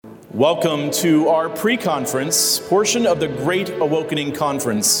Welcome to our pre-conference portion of the Great Awakening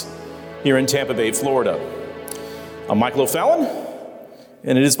Conference here in Tampa Bay, Florida. I'm Michael O'Fallon,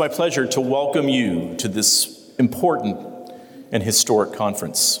 and it is my pleasure to welcome you to this important and historic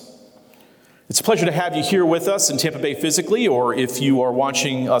conference. It's a pleasure to have you here with us in Tampa Bay physically, or if you are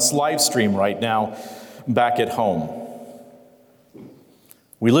watching us live stream right now back at home.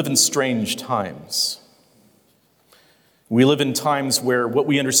 We live in strange times. We live in times where what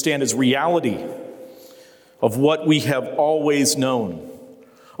we understand as reality of what we have always known,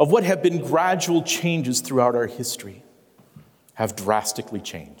 of what have been gradual changes throughout our history, have drastically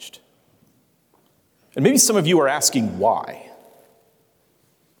changed. And maybe some of you are asking why.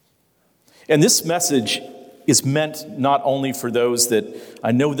 And this message is meant not only for those that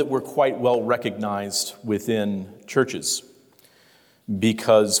I know that we're quite well recognized within churches,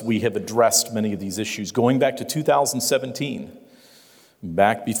 because we have addressed many of these issues going back to 2017,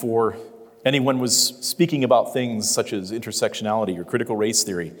 back before anyone was speaking about things such as intersectionality or critical race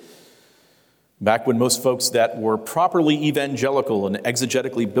theory, back when most folks that were properly evangelical and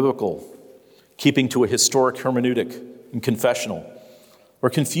exegetically biblical, keeping to a historic hermeneutic and confessional, were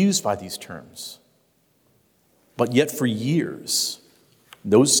confused by these terms. But yet for years,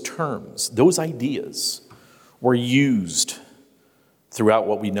 those terms, those ideas were used throughout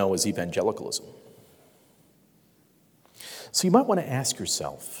what we know as evangelicalism. So you might want to ask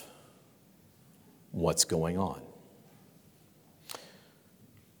yourself, what's going on?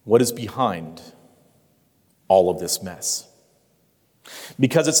 What is behind all of this mess?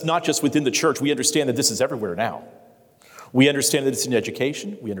 Because it's not just within the church. We understand that this is everywhere now. We understand that it's in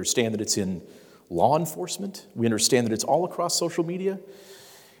education. We understand that it's in law enforcement. We understand that it's all across social media.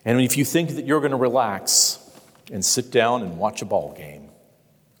 And if you think that you're going to relax and sit down and watch a ball game,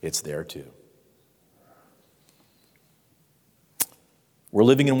 it's there too. We're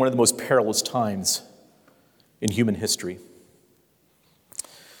living in one of the most perilous times in human history.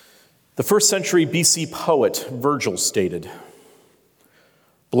 The first century BC poet Virgil stated,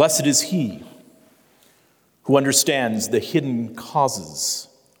 "Blessed is he who understands the hidden causes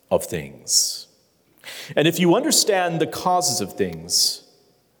of things." And if you understand the causes of things,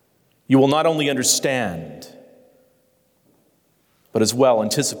 you will not only understand, but as well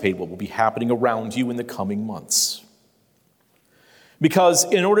anticipate what will be happening around you in the coming months. Because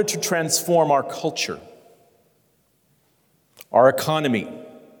in order to transform our culture, our economy,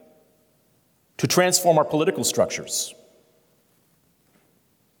 to transform our political structures,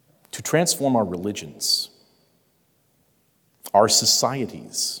 to transform our religions, our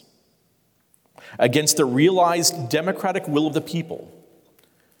societies, against the realized democratic will of the people,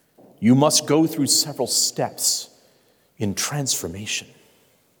 you must go through several steps in transformation.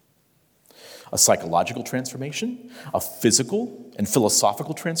 A psychological transformation, a physical and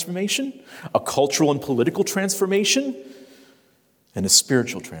philosophical transformation, a cultural and political transformation, and a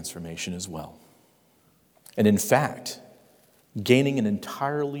spiritual transformation as well. And in fact, gaining an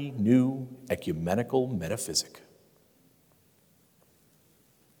entirely new ecumenical metaphysic.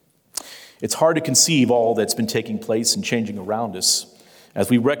 It's hard to conceive all that's been taking place and changing around us as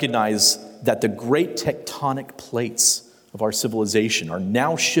we recognize that the great tectonic plates of our civilization are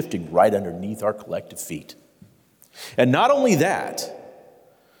now shifting right underneath our collective feet. And not only that,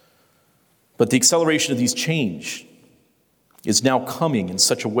 but the acceleration of these change is now coming in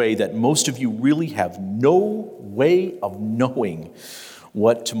such a way that most of you really have no way of knowing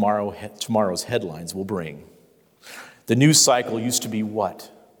what tomorrow's headlines will bring. The news cycle used to be what?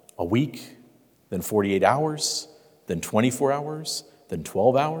 A week, then 48 hours, then 24 hours, then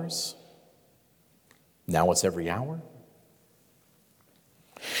 12 hours. Now it's every hour.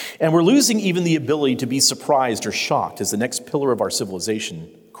 And we're losing even the ability to be surprised or shocked as the next pillar of our civilization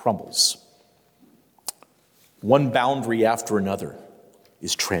crumbles. One boundary after another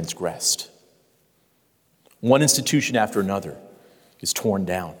is transgressed. One institution after another is torn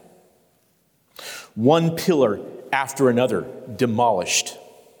down. One pillar after another demolished.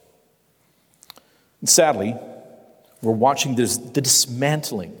 And sadly, we're watching the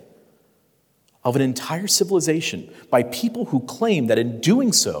dismantling of an entire civilization by people who claim that in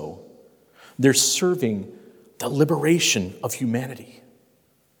doing so, they're serving the liberation of humanity.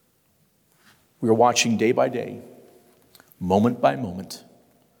 We are watching day by day, moment by moment,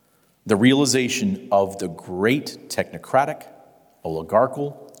 the realization of the great technocratic,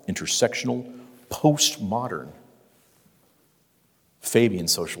 oligarchical, intersectional, postmodern Fabian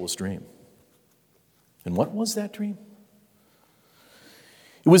socialist dream. And what was that dream?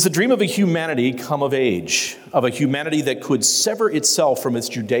 It was the dream of a humanity come of age, of a humanity that could sever itself from its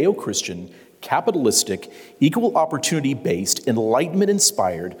Judeo-Christian, capitalistic, equal opportunity-based,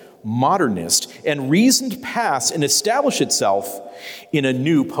 enlightenment-inspired, modernist, and reasoned past and establish itself in a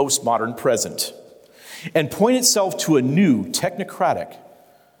new postmodern present and point itself to a new technocratic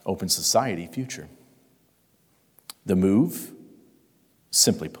open society future. The move,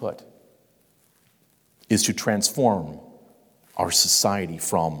 simply put, is to transform our society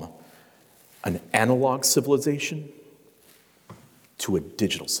from an analog civilization to a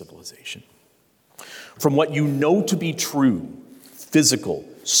digital civilization. From what you know to be true, physical,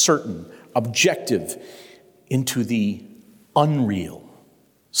 certain, objective, into the unreal,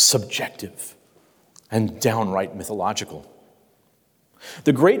 subjective, and downright mythological.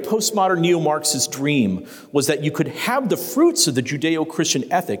 The great postmodern neo-Marxist dream was that you could have the fruits of the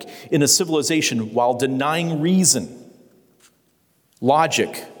Judeo-Christian ethic in a civilization while denying reason,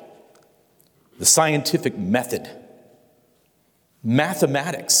 logic, the scientific method,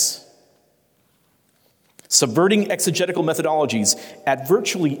 mathematics, subverting exegetical methodologies at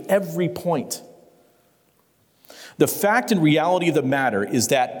virtually every point. The fact and reality of the matter is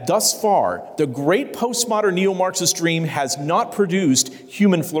that thus far, the great postmodern neo-Marxist dream has not produced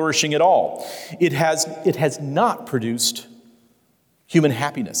human flourishing at all. It has not produced human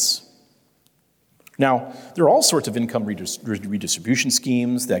happiness. Now, there are all sorts of income redistribution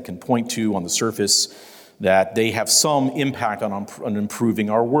schemes that can point to, on the surface, that they have some impact on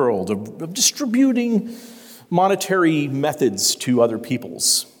improving our world, of distributing monetary methods to other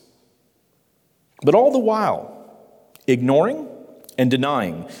peoples. But all the while, ignoring and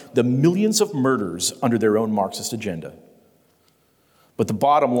denying the millions of murders under their own Marxist agenda. But the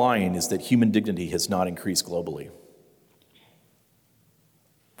bottom line is that human dignity has not increased globally.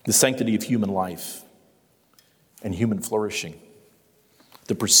 The sanctity of human life and human flourishing,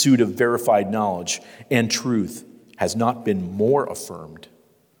 the pursuit of verified knowledge and truth has not been more affirmed,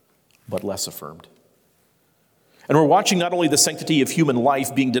 but less affirmed. And we're watching not only the sanctity of human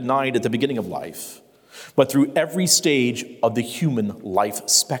life being denied at the beginning of life, but through every stage of the human life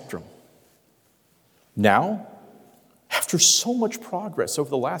spectrum. Now, after so much progress over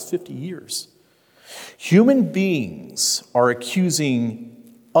the last 50 years, human beings are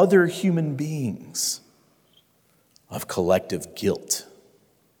accusing other human beings of collective guilt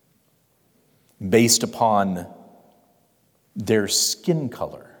based upon their skin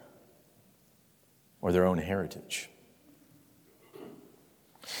color or their own heritage.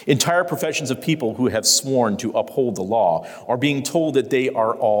 Entire professions of people who have sworn to uphold the law are being told that they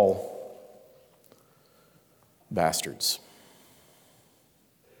are all bastards.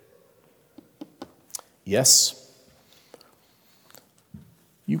 Yes,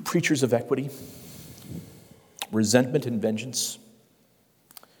 you preachers of equity, resentment and vengeance,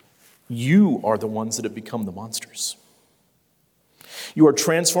 you are the ones that have become the monsters. You are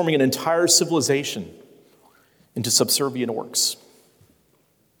transforming an entire civilization into subservient orcs.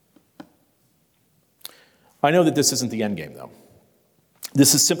 I know that this isn't the end game, though.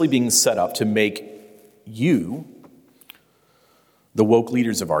 This is simply being set up to make you, the woke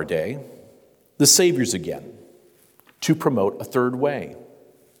leaders of our day, the saviors again, to promote a third way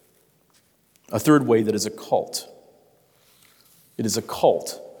that is a cult. It is a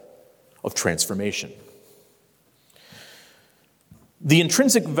cult of transformation. The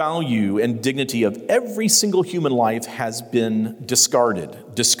intrinsic value and dignity of every single human life has been discarded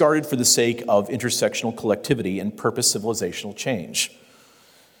for the sake of intersectional collectivity and purpose civilizational change.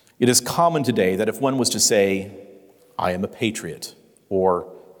 It is common today that if one was to say, I am a patriot,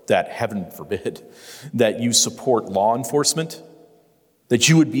 or that, heaven forbid, that you support law enforcement, that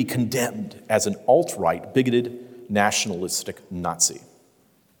you would be condemned as an alt-right, bigoted, nationalistic Nazi.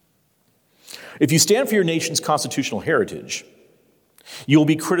 If you stand for your nation's constitutional heritage, you will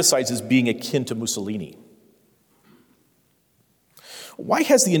be criticized as being akin to Mussolini. Why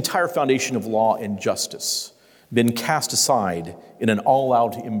has the entire foundation of law and justice been cast aside in an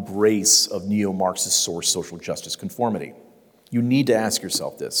all-out embrace of neo-Marxist source social justice conformity? You need to ask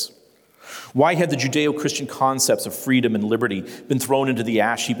yourself this. Why have the Judeo-Christian concepts of freedom and liberty been thrown into the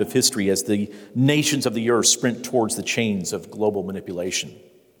ash heap of history as the nations of the earth sprint towards the chains of global manipulation?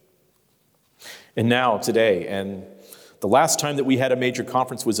 And now, today, and the last time that we had a major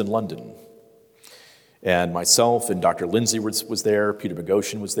conference was in London. And myself and Dr. Lindsay was there, Peter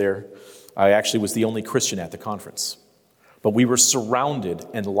Boghossian was there. I actually was the only Christian at the conference. But we were surrounded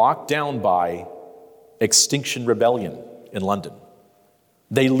and locked down by Extinction Rebellion in London.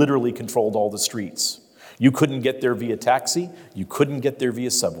 They literally controlled all the streets. You couldn't get there via taxi. You couldn't get there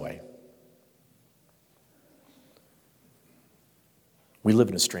via subway. We live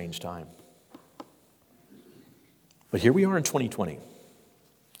in a strange time. But here we are in 2020.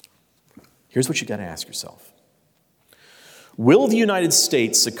 Here's what you got to ask yourself. Will the United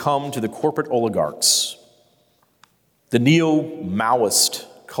States succumb to the corporate oligarchs, the neo-Maoist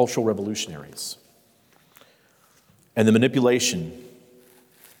cultural revolutionaries, and the manipulation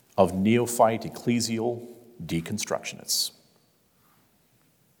of neophyte ecclesial deconstructionists?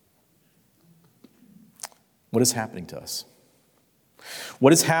 What is happening to us?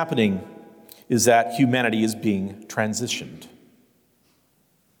 What is happening is that humanity is being transitioned.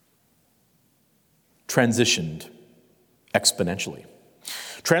 Transitioned exponentially.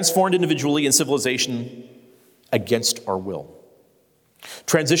 Transformed individually in civilization against our will.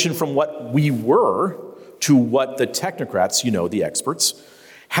 Transitioned from what we were to what the technocrats, the experts,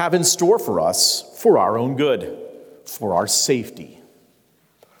 have in store for us for our own good, for our safety.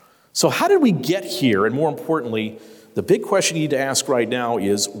 So how did we get here? And more importantly, the big question you need to ask right now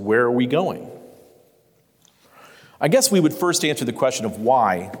is, where are we going? I guess we would first answer the question of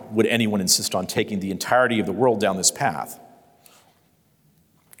why would anyone insist on taking the entirety of the world down this path?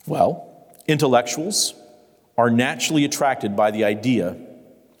 Well, intellectuals are naturally attracted by the idea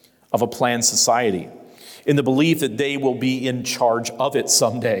of a planned society in the belief that they will be in charge of it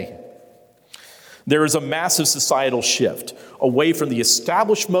someday. There is a massive societal shift away from the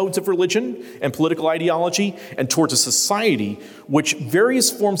established modes of religion and political ideology and towards a society which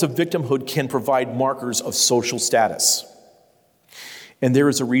various forms of victimhood can provide markers of social status. And there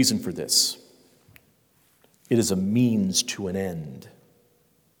is a reason for this. It is a means to an end.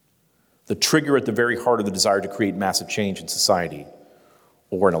 The trigger at the very heart of the desire to create massive change in society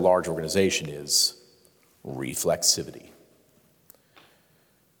or in a large organization is reflexivity.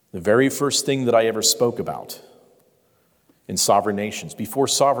 The very first thing that I ever spoke about in Sovereign Nations, before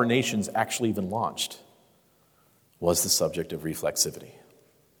Sovereign Nations actually even launched, was the subject of reflexivity.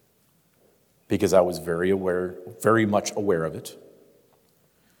 Because I was very much aware of it,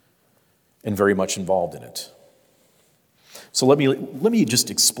 and very much involved in it. So let me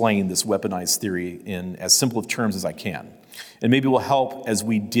just explain this weaponized theory in as simple of terms as I can, and maybe it will help as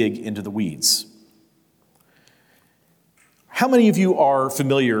we dig into the weeds. How many of you are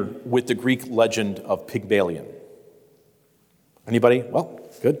familiar with the Greek legend of Pygmalion? Anybody? Well,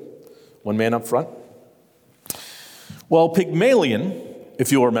 good. One man up front. Well, Pygmalion,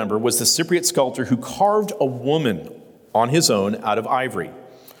 if you'll remember, was the Cypriot sculptor who carved a woman on his own out of ivory,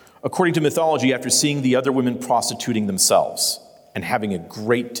 according to mythology, after seeing the other women prostituting themselves and having a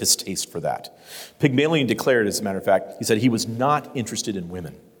great distaste for that. Pygmalion declared, as a matter of fact, he said he was not interested in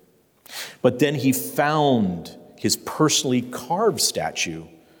women. But then he found his personally carved statue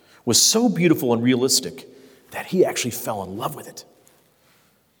was so beautiful and realistic that he actually fell in love with it.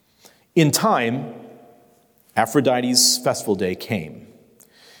 In time, Aphrodite's festival day came,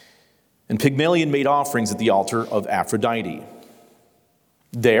 and Pygmalion made offerings at the altar of Aphrodite.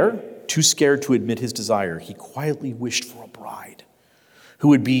 There, too scared to admit his desire, he quietly wished for a bride who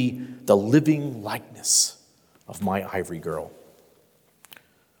would be the living likeness of my ivory girl.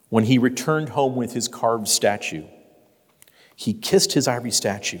 When he returned home with his carved statue, he kissed his ivory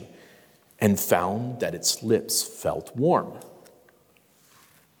statue and found that its lips felt warm.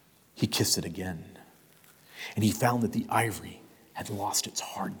 He kissed it again, and he found that the ivory had lost its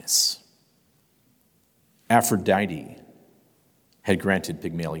hardness. Aphrodite had granted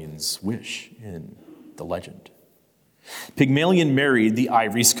Pygmalion's wish in the legend. Pygmalion married the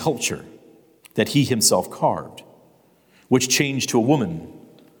ivory sculpture that he himself carved, which changed to a woman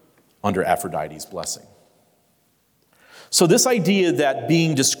under Aphrodite's blessing. So this idea that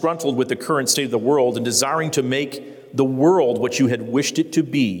being disgruntled with the current state of the world and desiring to make the world what you had wished it to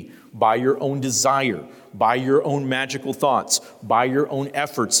be by your own desire, by your own magical thoughts, by your own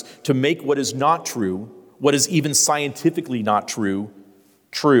efforts to make what is not true, what is even scientifically not true,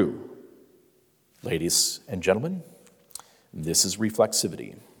 true. Ladies and gentlemen, this is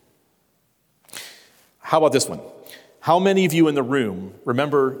reflexivity. How about this one? How many of you in the room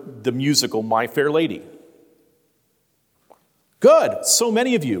remember the musical My Fair Lady? Good, so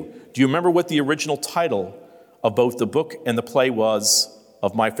many of you. Do you remember what the original title of both the book and the play was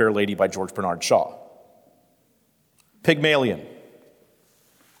of My Fair Lady by George Bernard Shaw? Pygmalion.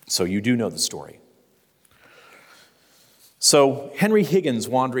 So you do know the story. So Henry Higgins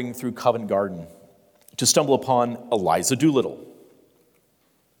wandering through Covent Garden to stumble upon Eliza Doolittle.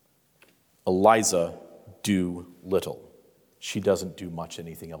 Eliza Doolittle. She doesn't do much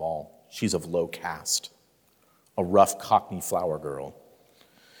anything at all. She's of low caste, a rough Cockney flower girl.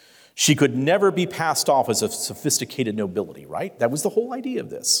 She could never be passed off as a sophisticated nobility, right? That was the whole idea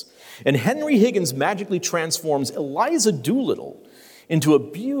of this. And Henry Higgins magically transforms Eliza Doolittle into a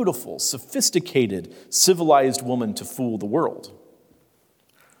beautiful, sophisticated, civilized woman to fool the world.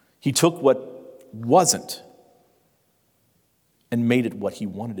 He took what wasn't and made it what he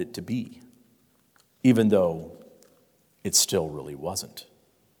wanted it to be, even though it still really wasn't.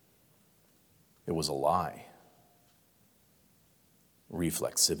 It was a lie.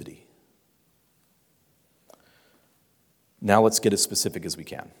 Reflexivity. Now let's get as specific as we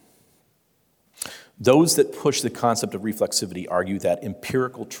can. Those that push the concept of reflexivity argue that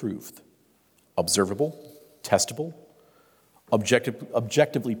empirical truth, observable, testable,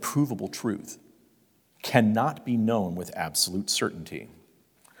 objectively provable truth, cannot be known with absolute certainty.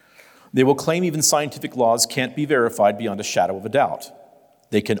 They will claim even scientific laws can't be verified beyond a shadow of a doubt.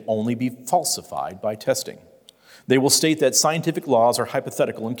 They can only be falsified by testing. They will state that scientific laws are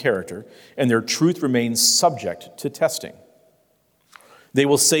hypothetical in character and their truth remains subject to testing. They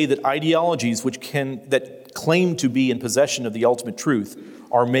will say that ideologies that claim to be in possession of the ultimate truth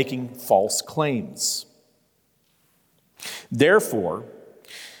are making false claims. Therefore,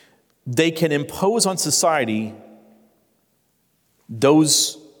 they can impose on society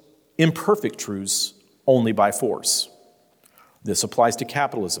those imperfect truths only by force. This applies to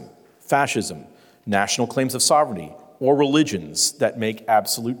capitalism, fascism, national claims of sovereignty, or religions that make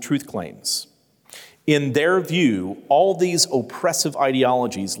absolute truth claims. In their view, all these oppressive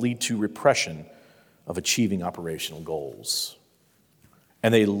ideologies lead to repression of achieving operational goals.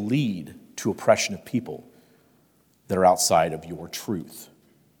 And they lead to oppression of people that are outside of your truth.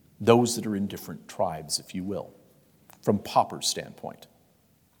 Those that are in different tribes, if you will, from Popper's standpoint.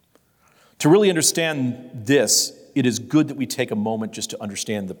 To really understand this, it is good that we take a moment just to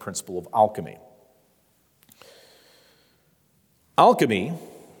understand the principle of alchemy. Alchemy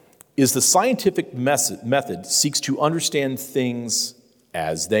is the scientific method seeks to understand things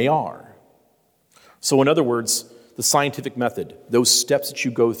as they are. So in other words, the scientific method, those steps that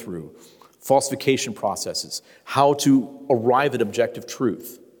you go through, falsification processes, how to arrive at objective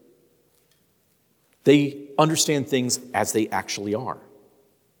truth, they understand things as they actually are.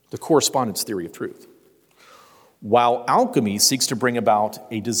 The correspondence theory of truth. While alchemy seeks to bring about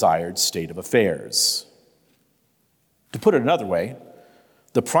a desired state of affairs. To put it another way,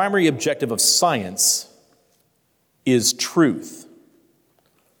 the primary objective of science is truth.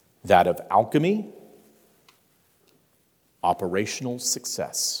 That of alchemy, operational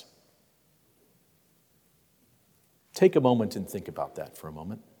success. Take a moment and think about that for a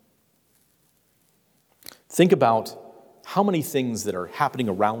moment. Think about how many things that are happening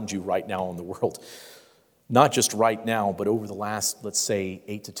around you right now in the world, not just right now, but over the last, let's say,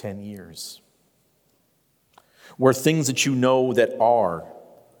 8 to 10 years, where things that you know that are,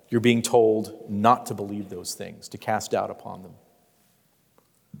 you're being told not to believe those things, to cast doubt upon them.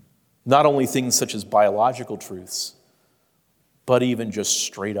 Not only things such as biological truths, but even just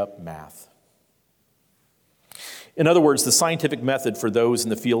straight up math. In other words, the scientific method for those in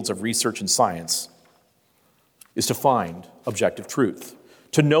the fields of research and science is to find objective truth,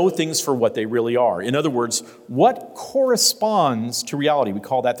 to know things for what they really are. In other words, what corresponds to reality. We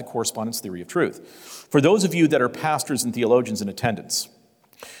call that the correspondence theory of truth. For those of you that are pastors and theologians in attendance,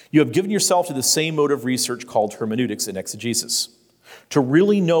 you have given yourself to the same mode of research called hermeneutics and exegesis, to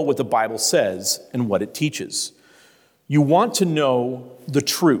really know what the Bible says and what it teaches. You want to know the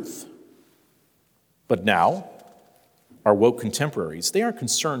truth. But now, our woke contemporaries, they aren't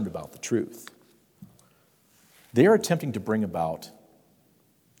concerned about the truth. They are attempting to bring about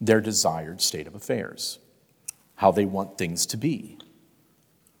their desired state of affairs, how they want things to be.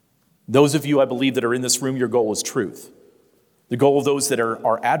 Those of you, I believe, that are in this room, your goal is truth. The goal of those that are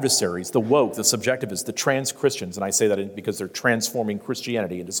our adversaries, the woke, the subjectivists, the trans Christians, and I say that because they're transforming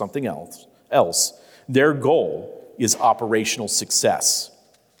Christianity into something else, their goal is operational success.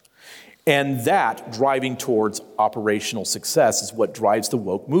 And that driving towards operational success is what drives the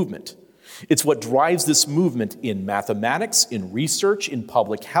woke movement. It's what drives this movement in mathematics, in research, in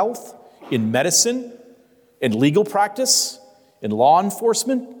public health, in medicine, in legal practice, in law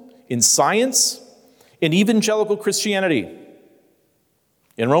enforcement, in science, in evangelical Christianity,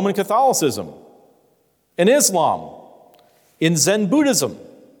 in Roman Catholicism, in Islam, in Zen Buddhism.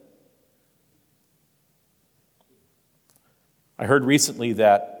 I heard recently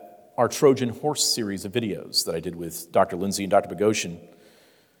that our Trojan Horse series of videos that I did with Dr. Lindsay and Dr. Bogosian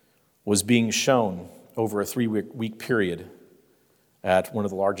was being shown over a 3-week period at one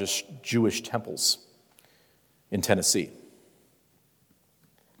of the largest Jewish temples in Tennessee.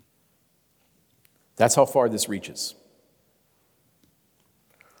 That's how far this reaches.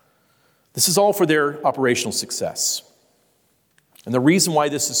 This is all for their operational success. And the reason why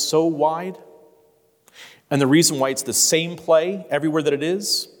this is so wide, and the reason why it's the same play everywhere that it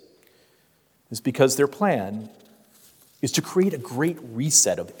is because their plan is to create a great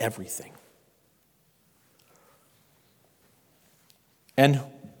reset of everything. And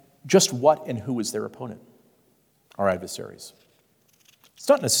just what and who is their opponent? Our adversaries. It's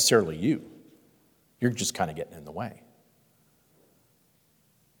not necessarily you. You're just kind of getting in the way.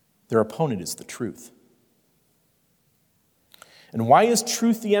 Their opponent is the truth. And why is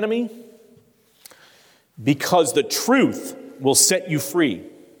truth the enemy? Because the truth will set you free.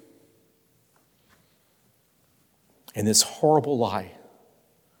 And this horrible lie,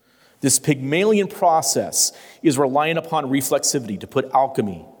 this Pygmalion process, is reliant upon reflexivity to put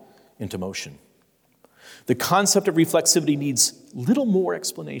alchemy into motion. The concept of reflexivity needs little more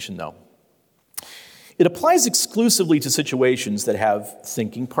explanation, though. It applies exclusively to situations that have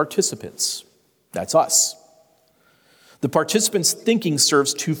thinking participants. That's us. The participant's thinking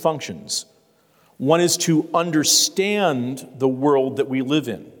serves two functions. One is to understand the world that we live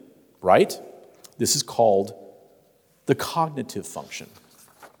in, right? This is called the cognitive function.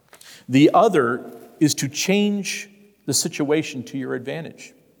 The other is to change the situation to your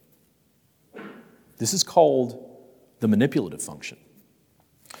advantage. This is called the manipulative function.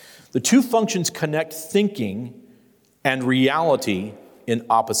 The two functions connect thinking and reality in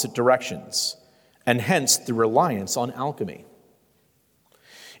opposite directions, and hence the reliance on alchemy.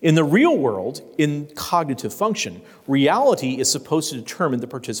 In the real world, in cognitive function, reality is supposed to determine the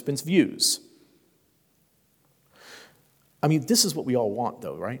participant's views. I mean, this is what we all want,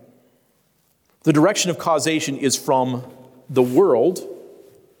 though, right? The direction of causation is from the world,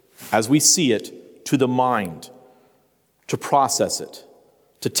 as we see it, to the mind, to process it,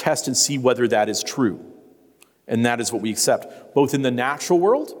 to test and see whether that is true. And that is what we accept, both in the natural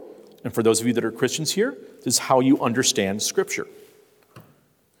world, and for those of you that are Christians here, this is how you understand Scripture.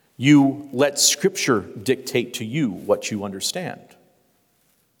 You let Scripture dictate to you what you understand.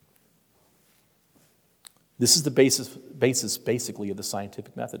 This is the basis basically of the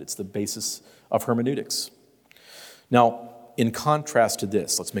scientific method. It's the basis of hermeneutics. Now, in contrast to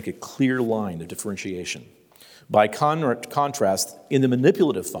this, let's make a clear line of differentiation. By contrast, in the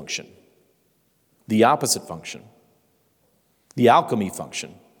manipulative function, the opposite function, the alchemy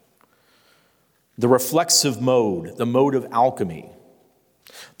function, the reflexive mode, the mode of alchemy,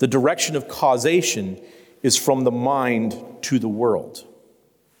 the direction of causation is from the mind to the world.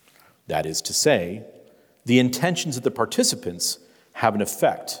 That is to say, the intentions of the participants have an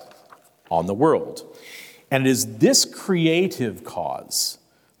effect on the world. And it is this creative cause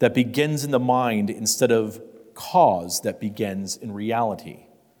that begins in the mind instead of cause that begins in reality.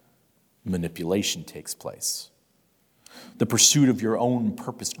 Manipulation takes place. The pursuit of your own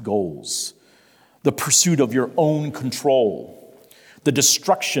purposed goals, the pursuit of your own control, the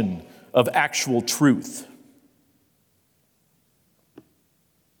destruction of actual truth.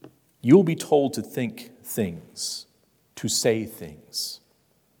 You will be told to think things, to say things,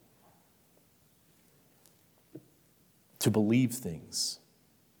 to believe things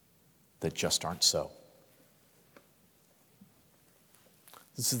that just aren't so.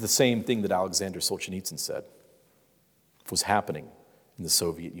 This is the same thing that Alexander Solzhenitsyn said was happening in the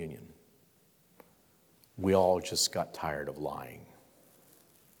Soviet Union. We all just got tired of lying.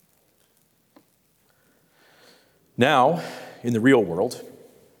 Now, in the real world,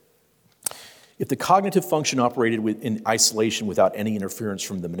 if the cognitive function operated in isolation without any interference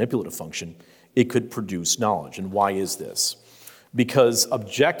from the manipulative function, it could produce knowledge. And why is this? Because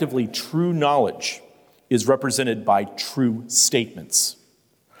objectively true knowledge is represented by true statements.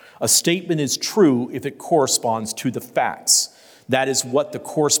 A statement is true if it corresponds to the facts. That is what the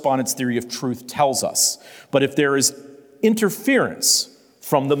correspondence theory of truth tells us. But if there is interference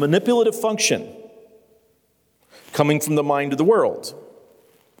from the manipulative function, coming from the mind to the world,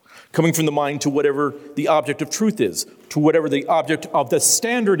 coming from the mind to whatever the object of truth is, to whatever the object of the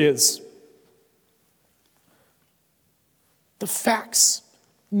standard is, the facts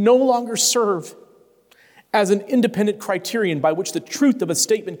no longer serve as an independent criterion by which the truth of a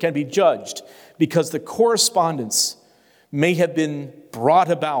statement can be judged, because the correspondence may have been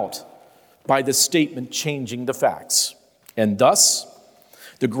brought about by the statement changing the facts. And thus,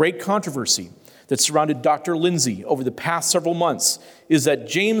 the great controversy that surrounded Dr. Lindsay over the past several months is that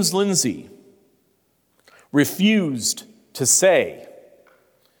James Lindsay refused to say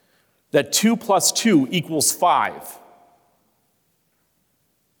that 2 + 2 = 5.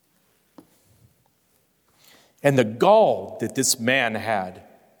 And the gall that this man had,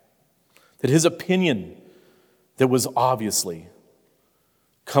 that his opinion that was obviously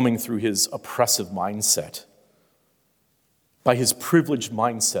coming through his oppressive mindset, by his privileged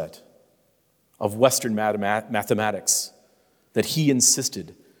mindset of Western mathematics, that he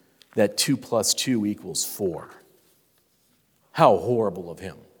insisted that 2 + 2 = 4. How horrible of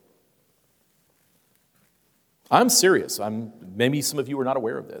him. I'm serious. Maybe some of you are not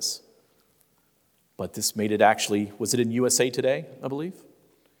aware of this. But this made it actually, was it in USA Today, I believe?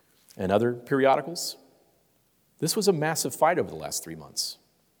 And other periodicals? This was a massive fight over the last 3 months.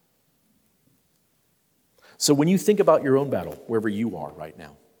 So when you think about your own battle, wherever you are right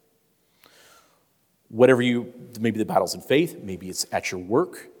now, maybe the battle's in faith, maybe it's at your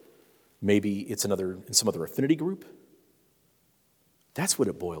work, maybe it's in some other affinity group. That's what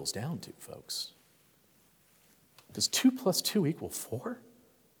it boils down to, folks. Does 2 + 2 = 4?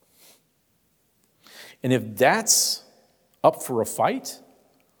 And if that's up for a fight,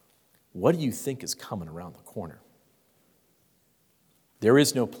 what do you think is coming around the corner? There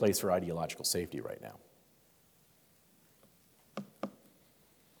is no place for ideological safety right now.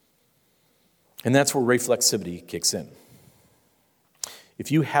 And that's where reflexivity kicks in.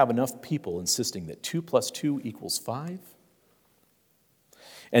 If you have enough people insisting that 2 + 2 = 5,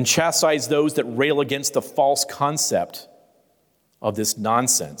 and chastise those that rail against the false concept of this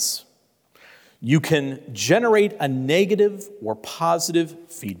nonsense, you can generate a negative or positive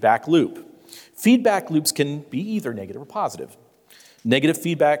feedback loop. Feedback loops can be either negative or positive. Negative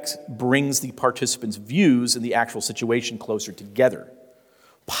feedback brings the participants' views and the actual situation closer together.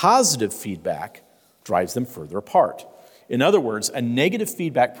 Positive feedback drives them further apart. In other words, a negative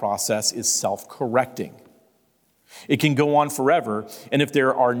feedback process is self-correcting. It can go on forever, and if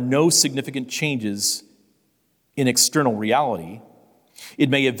there are no significant changes in external reality, it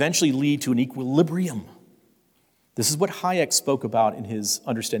may eventually lead to an equilibrium. This is what Hayek spoke about in his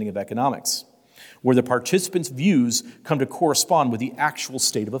understanding of economics, where the participants' views come to correspond with the actual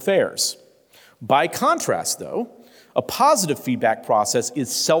state of affairs. By contrast, though, a positive feedback process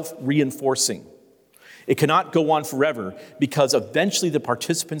is self-reinforcing. It cannot go on forever because eventually the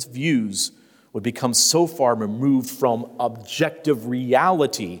participants' views would become so far removed from objective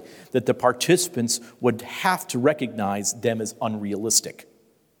reality that the participants would have to recognize them as unrealistic.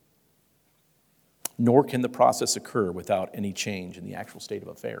 Nor can the process occur without any change in the actual state of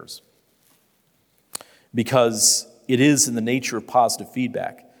affairs. Because it is in the nature of positive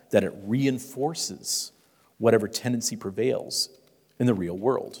feedback that it reinforces whatever tendency prevails in the real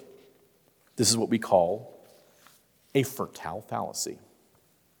world. This is what we call a fertile fallacy.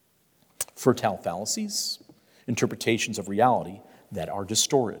 Fertile fallacies, interpretations of reality that are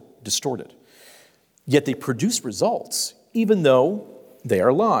distorted. Yet they produce results, even though they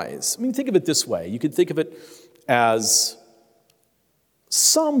are lies. I mean, think of it this way. You could think of it as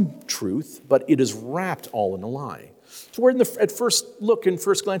some truth, but it is wrapped all in a lie. So where at first look and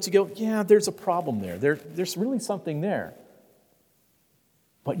first glance you go, yeah, there's a problem there. There's really something there.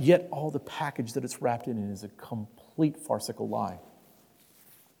 But yet all the package that it's wrapped in is a complete farcical lie.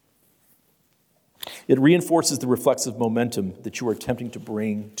 It reinforces the reflexive momentum that you are attempting to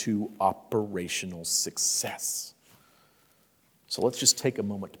bring to operational success. So let's just take a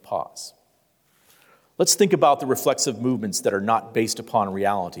moment to pause. Let's think about the reflexive movements that are not based upon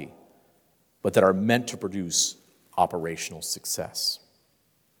reality, but that are meant to produce operational success.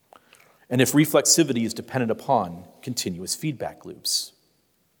 And if reflexivity is dependent upon continuous feedback loops.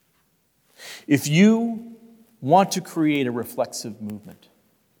 If you want to create a reflexive movement,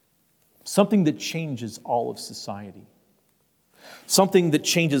 something that changes all of society, something that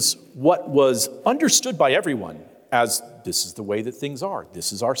changes what was understood by everyone as this is the way that things are,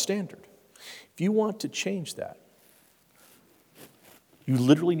 this is our standard. If you want to change that, you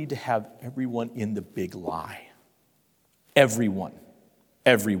literally need to have everyone in the big lie. Everyone,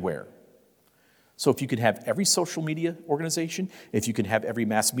 everywhere. So if you can have every social media organization, if you can have every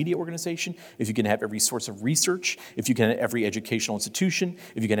mass media organization, if you can have every source of research, if you can have every educational institution,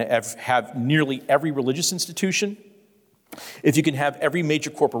 if you can have nearly every religious institution, if you can have every major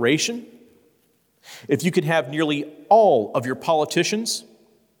corporation, if you can have nearly all of your politicians,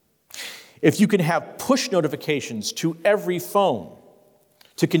 if you can have push notifications to every phone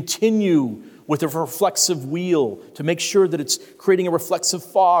to continue with a reflexive wheel to make sure that it's creating a reflexive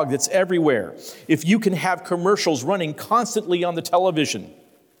fog that's everywhere. If you can have commercials running constantly on the television.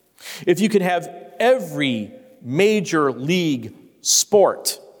 If you can have every major league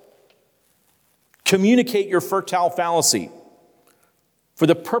sport communicate your fertile fallacy for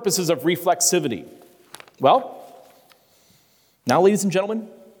the purposes of reflexivity. Well, now, ladies and gentlemen,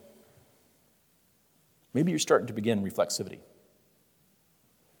 maybe you're starting to begin reflexivity.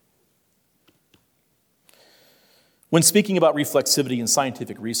 When speaking about reflexivity in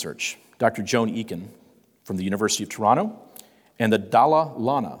scientific research, Dr. Joan Eakin from the University of Toronto and the Dalla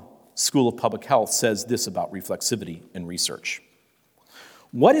Lana School of Public Health says this about reflexivity in research.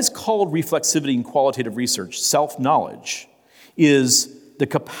 What is called reflexivity in qualitative research, self-knowledge, is the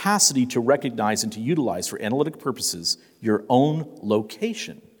capacity to recognize and to utilize for analytic purposes your own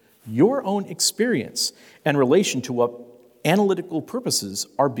location, your own experience, and relation to what analytical purposes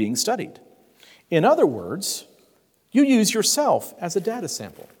are being studied. In other words, you use yourself as a data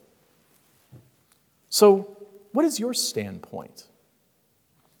sample. So, what is your standpoint?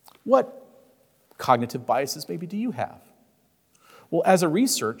 What cognitive biases maybe do you have? Well, as a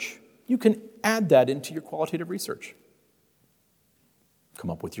research, you can add that into your qualitative research. Come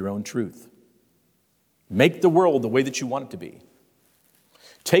up with your own truth. Make the world the way that you want it to be.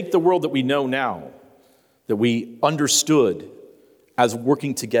 Take the world that we know now, that we understood as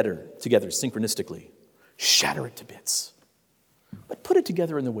working together synchronistically. Shatter it to bits. But put it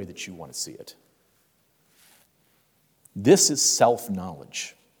together in the way that you want to see it. This is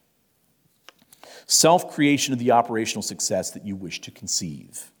self-knowledge. Self-creation of the operational success that you wish to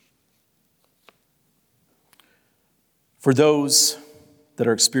conceive. For those that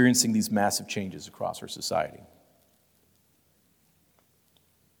are experiencing these massive changes across our society,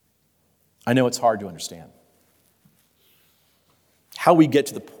 I know it's hard to understand how we get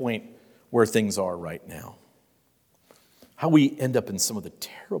to the point where things are right now, how we end up in some of the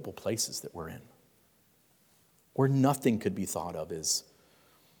terrible places that we're in, where nothing could be thought of as,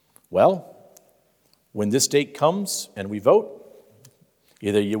 well, when this date comes and we vote,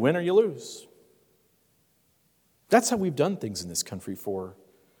 either you win or you lose. That's how we've done things in this country for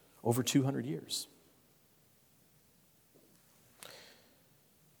over 200 years.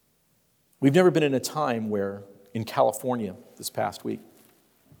 We've never been in a time where, in California this past week,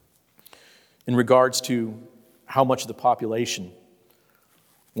 in regards to how much of the population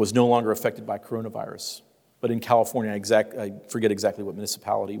was no longer affected by coronavirus, but in California, I forget exactly what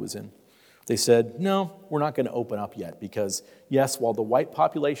municipality it was in, they said, no, we're not going to open up yet because, yes, while the white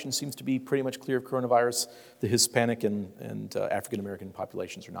population seems to be pretty much clear of coronavirus, the Hispanic and African-American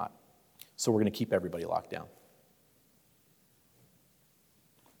populations are not. So we're going to keep everybody locked down.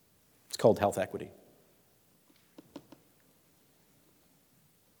 It's called health equity.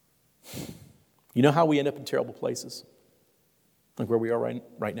 You know how we end up in terrible places? Like where we are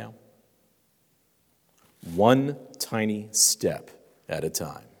right now? One tiny step at a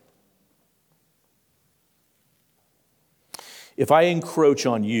time. If I encroach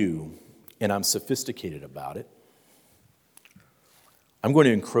on you and I'm sophisticated about it, I'm going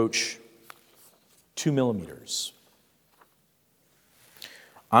to encroach 2 millimeters.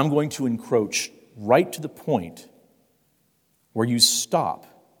 I'm going to encroach right to the point where you stop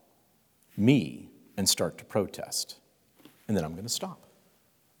me and start to protest. And then I'm going to stop.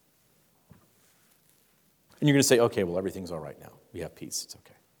 And you're going to say, okay, well, everything's all right now. We have peace. It's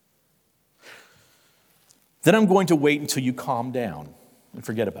okay. Then I'm going to wait until you calm down and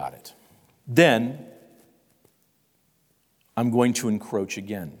forget about it. Then I'm going to encroach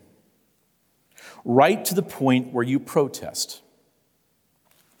again, right to the point where you protest.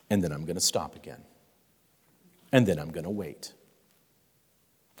 And then I'm going to stop again. And then I'm going to wait.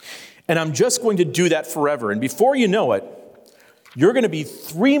 And I'm just going to do that forever. And before you know it, you're going to be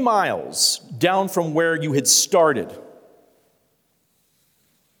 3 miles down from where you had started.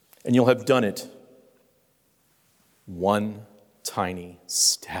 And you'll have done it one tiny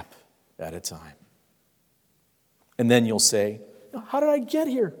step at a time. And then you'll say, how did I get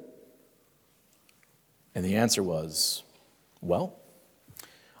here? And the answer was, well,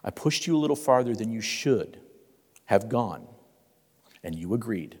 I pushed you a little farther than you should have gone, and you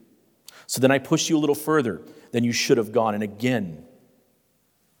agreed. So then I pushed you a little further than you should have gone, and again,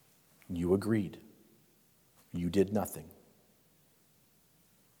 you agreed. You did nothing.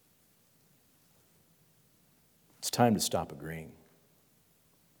 It's time to stop agreeing.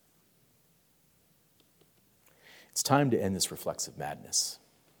 It's time to end this reflexive madness.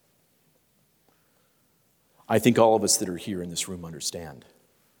 I think all of us that are here in this room understand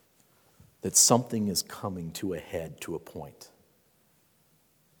that something is coming to a head, to a point.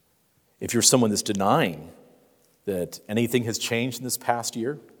 If you're someone that's denying that anything has changed in this past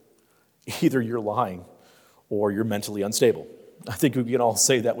year, either you're lying or you're mentally unstable. I think we can all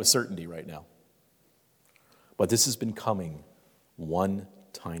say that with certainty right now. But this has been coming one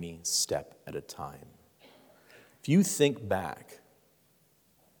tiny step at a time. If you think back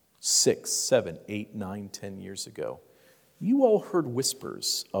 6, 7, 8, 9, 10 years ago, you all heard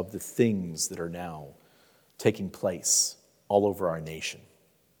whispers of the things that are now taking place all over our nation.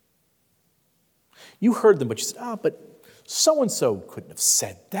 You heard them, but you said, but so-and-so couldn't have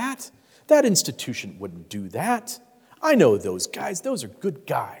said that. That institution wouldn't do that. I know those guys. Those are good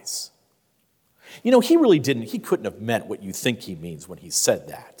guys. You know, he couldn't have meant what you think he means when he said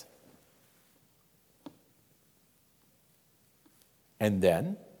that. And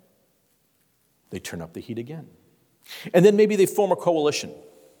then they turn up the heat again. And then maybe they form a coalition.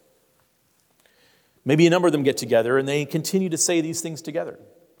 Maybe a number of them get together and they continue to say these things together.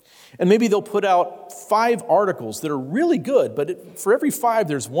 And maybe they'll put out 5 articles that are really good, but for every 5,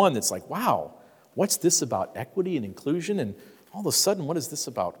 there's one that's like, wow, what's this about equity and inclusion? And all of a sudden, what is this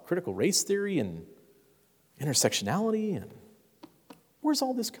about critical race theory and intersectionality? And where's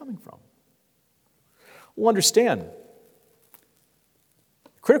all this coming from? Well, understand,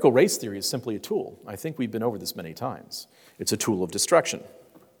 critical race theory is simply a tool. I think we've been over this many times. It's a tool of destruction.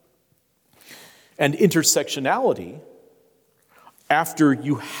 And intersectionality, after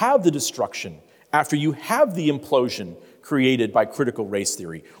you have the destruction, after you have the implosion created by critical race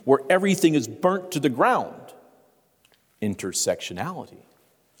theory, where everything is burnt to the ground, intersectionality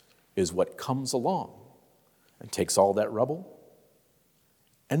is what comes along and takes all that rubble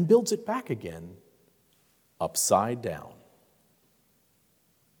and builds it back again upside down.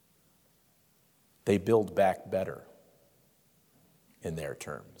 They build back better in their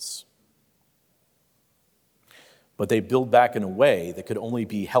terms. But they build back in a way that could only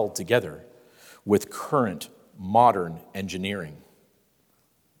be held together with current modern engineering,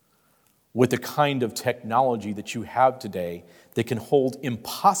 with the kind of technology that you have today that can hold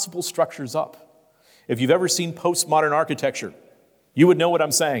impossible structures up. If you've ever seen postmodern architecture, you would know what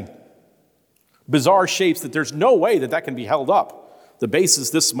I'm saying. Bizarre shapes that there's no way that can be held up. The base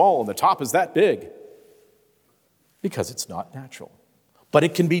is this small and the top is that big. Because it's not natural. But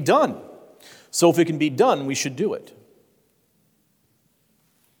it can be done. So if it can be done, we should do it.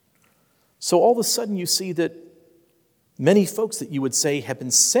 So all of a sudden you see that many folks that you would say have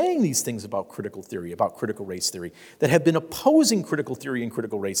been saying these things about critical theory, about critical race theory, that have been opposing critical theory and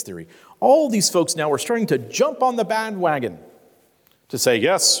critical race theory, all these folks now are starting to jump on the bandwagon to say,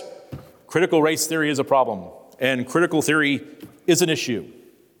 yes, critical race theory is a problem, and critical theory is an issue.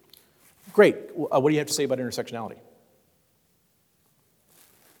 Great. What do you have to say about intersectionality?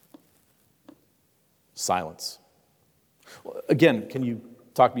 Silence. Again, can you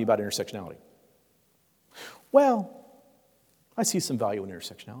talk to me about intersectionality? Well, I see some value in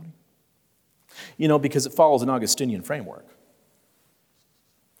intersectionality. Because it follows an Augustinian framework.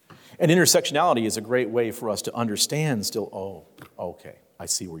 And intersectionality is a great way for us to understand still, oh, okay, I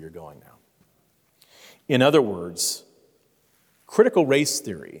see where you're going now. In other words, critical race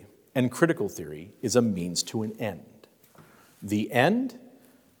theory and critical theory is a means to an end. The end,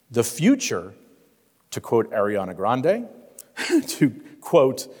 the future, to quote Ariana Grande, to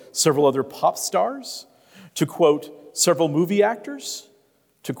quote several other pop stars, to quote several movie actors,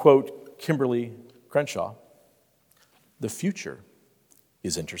 to quote Kimberly Crenshaw, the future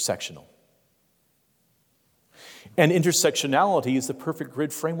is intersectional. And intersectionality is the perfect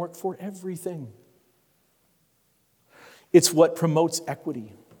grid framework for everything. It's what promotes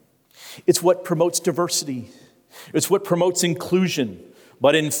equity. It's what promotes diversity. It's what promotes inclusion.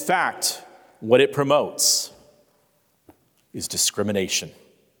 But in fact, what it promotes is discrimination.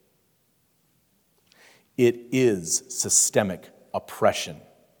 It is systemic oppression.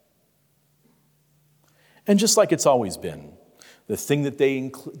 And just like it's always been, the thing that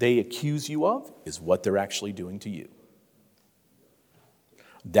they accuse you of is what they're actually doing to you.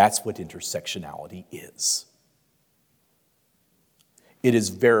 That's what intersectionality is. It is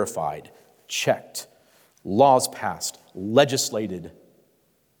verified, checked, laws passed, legislated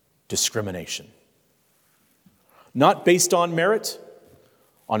discrimination. Not based on merit,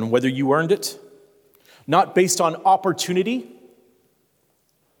 on whether you earned it, not based on opportunity,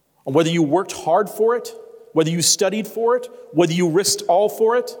 on whether you worked hard for it, whether you studied for it, whether you risked all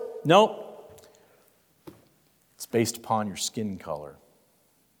for it. No. It's based upon your skin color,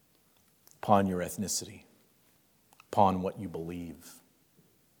 upon your ethnicity, upon what you believe,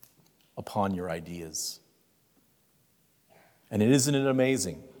 upon your ideas. And isn't it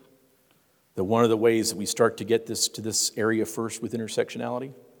amazing that one of the ways that we start to get to this area first with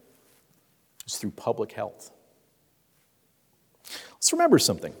intersectionality is through public health. Let's remember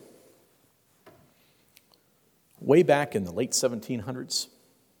something. Way back in the late 1700s,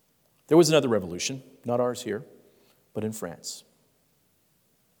 there was another revolution, not ours here, but in France.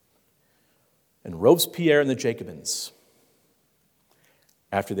 And Robespierre and the Jacobins,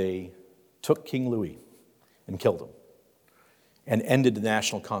 after they took King Louis and killed him and ended the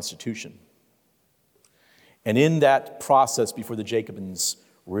national constitution. And in that process, before the Jacobins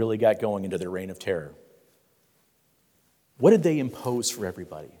really got going into their reign of terror, what did they impose for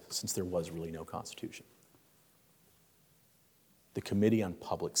everybody, since there was really no constitution? The Committee on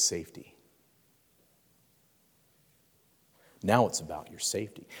Public Safety. Now it's about your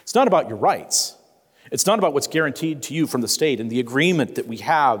safety. It's not about your rights. It's not about what's guaranteed to you from the state and the agreement that we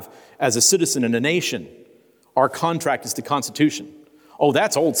have as a citizen in a nation. Our contract is the Constitution. Oh,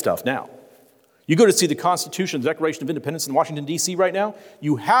 that's old stuff now. You go to see the Constitution, the Declaration of Independence in Washington, D.C. right now,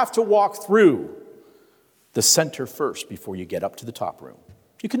 you have to walk through the center first before you get up to the top room.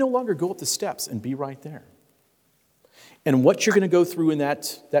 You can no longer go up the steps and be right there. And what you're going to go through in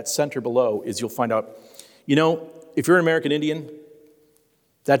that center below is you'll find out, if you're an American Indian,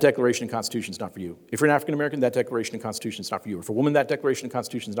 that Declaration and Constitution is not for you. If you're an African American, that Declaration and Constitution is not for you. If you're a woman, that Declaration and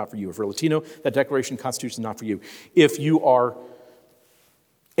Constitution is not for you. If you're a Latino, that Declaration and Constitution is not for you. If you are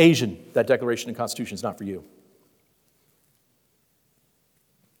Asian, that Declaration and Constitution is not for you.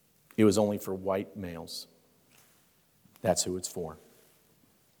 It was only for white males. That's who it's for.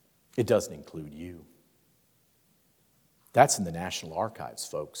 It doesn't include you. That's in the National Archives,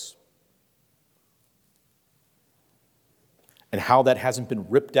 folks. And how that hasn't been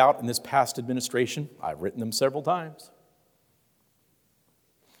ripped out in this past administration, I've written them several times.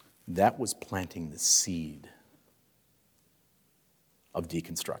 That was planting the seed of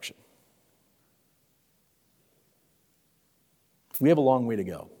deconstruction. We have a long way to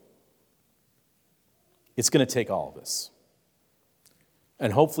go. It's going to take all of us.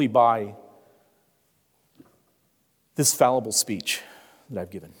 And hopefully by this fallible speech that I've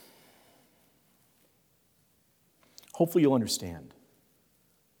given, hopefully you'll understand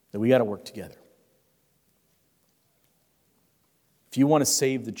that we got to work together. If you want to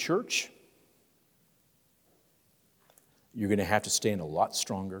save the church, you're going to have to stand a lot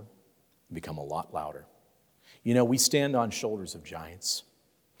stronger and become a lot louder. We stand on shoulders of giants.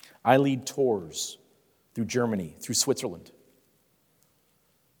 I lead tours through Germany, through Switzerland,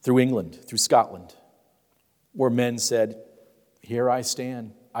 through England, through Scotland, where men said, "Here I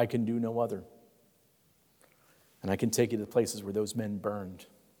stand, I can do no other." And I can take you to the places where those men burned.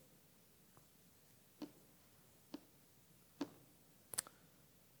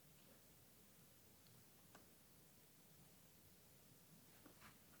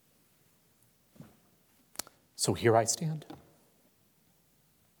 So here I stand.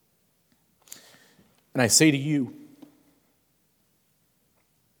 And I say to you,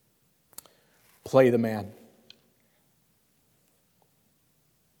 play the man.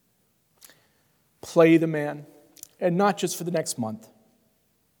 Play the man. And not just for the next month.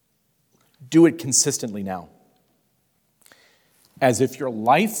 Do it consistently now. As if your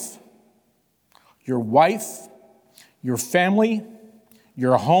life, your wife, your family,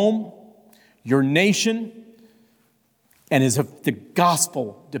 your home, your nation, and as if the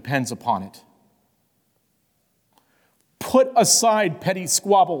gospel depends upon it. Put aside petty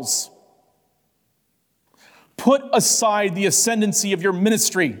squabbles. Put aside the ascendancy of your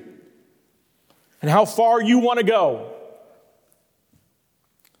ministry and how far you want to go.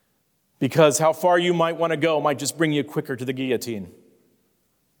 Because how far you might want to go might just bring you quicker to the guillotine.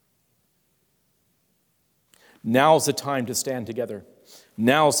 Now's the time to stand together.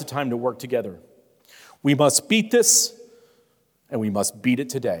 Now's the time to work together. We must beat this, and we must beat it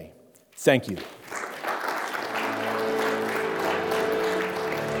today. Thank you.